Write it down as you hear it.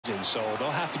And so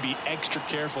they'll have to be extra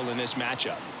careful in this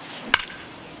matchup.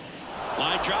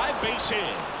 Line drive, base hit.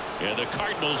 And the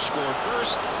Cardinals score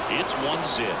first. It's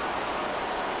 1-0.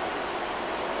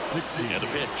 And the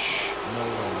pitch.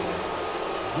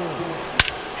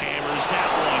 Hammers that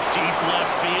one deep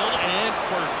left field and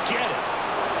forget it.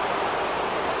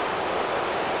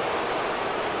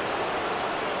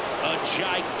 A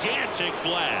gigantic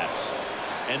blast.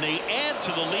 And they add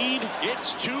to the lead.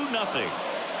 It's 2-0.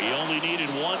 He only needed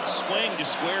one swing to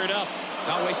square it up.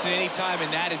 Not wasting any time in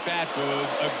that at bat, Boog.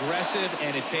 Aggressive,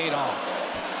 and it paid off.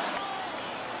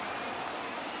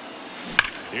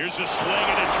 Here's a swing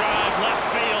and a drive left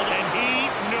field, and he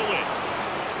knew it.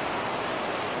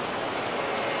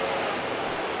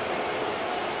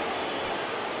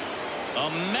 A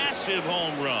massive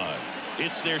home run.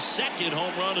 It's their second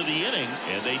home run of the inning,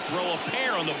 and they throw a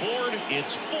pair on the board.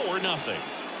 It's 4-0.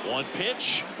 One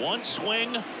pitch, one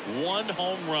swing, one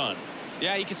home run.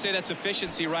 Yeah, you can say that's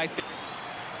efficiency right there.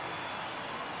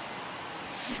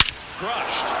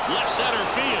 Crushed. Left center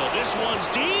field. This one's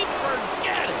deep.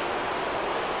 Forget it.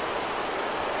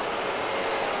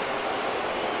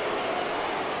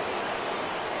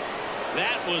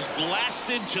 That was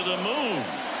blasted to the moon.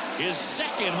 His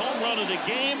second home run of the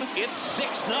game. It's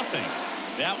 6-0.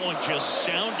 That one just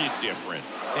sounded different.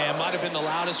 Yeah, it might have been the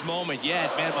loudest moment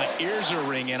yet. Man, my ears are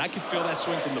ringing. I can feel that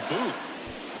swing from the booth.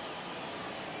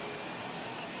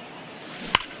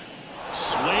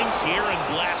 Swings here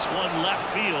and blasts one left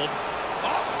field.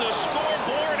 Off the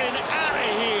scoreboard and out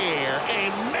of here. A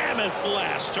mammoth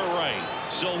blast to right.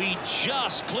 So he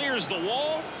just clears the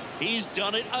wall. He's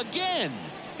done it again.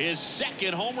 His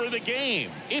second homer of the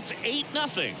game. It's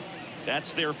 8-0.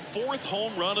 That's their fourth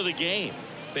home run of the game.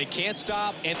 They can't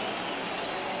stop. And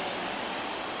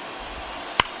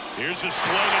here's a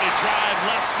swing and a drive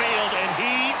left field, and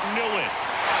he knew it.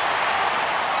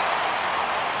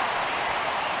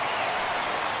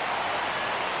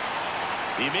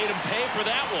 He made him pay for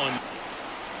that one.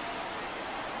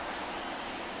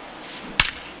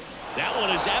 That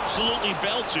one is absolutely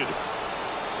belted.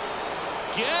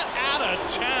 Get out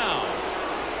of town.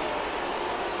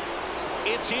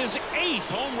 It's his 8th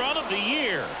home run of the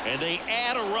year, and they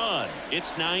add a run.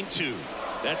 It's 9-2.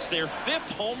 That's their 5th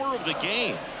homer of the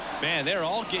game. Man, they're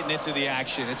all getting into the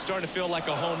action. It's starting to feel like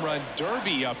a home run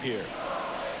derby up here.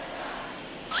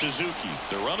 Suzuki,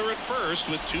 the runner at first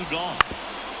with 2 gone.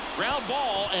 Ground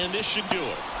ball, and this should do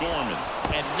it. Gorman,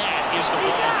 and that is the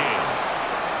ball game.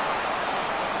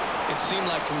 It seemed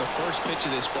like from the first pitch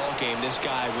of this ball game, this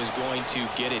guy was going to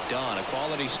get it done. A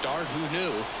quality start. Who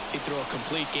knew he'd throw a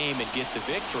complete game and get the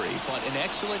victory? But an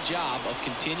excellent job of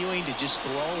continuing to just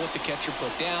throw what the catcher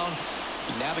put down.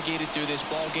 He navigated through this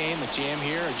ball game, a jam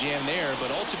here, a jam there, but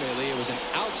ultimately it was an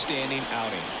outstanding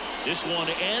outing. This one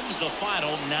ends the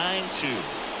final 9-2.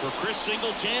 For Chris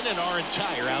Singleton and our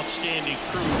entire outstanding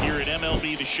crew here at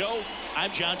MLB The Show,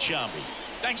 I'm John Shambi.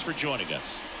 Thanks for joining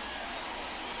us.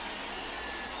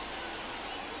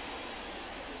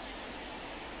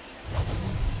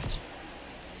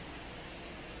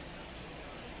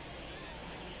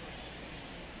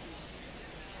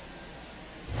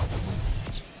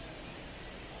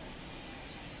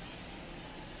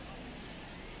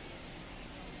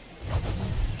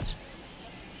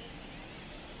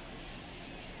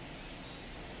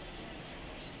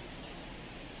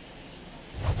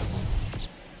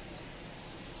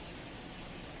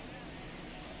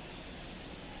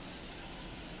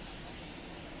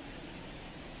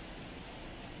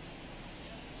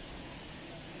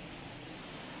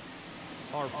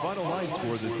 Our final line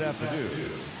score this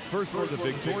afternoon. First for the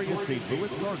victorious St.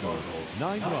 Louis Cardinals,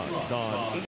 9 runs on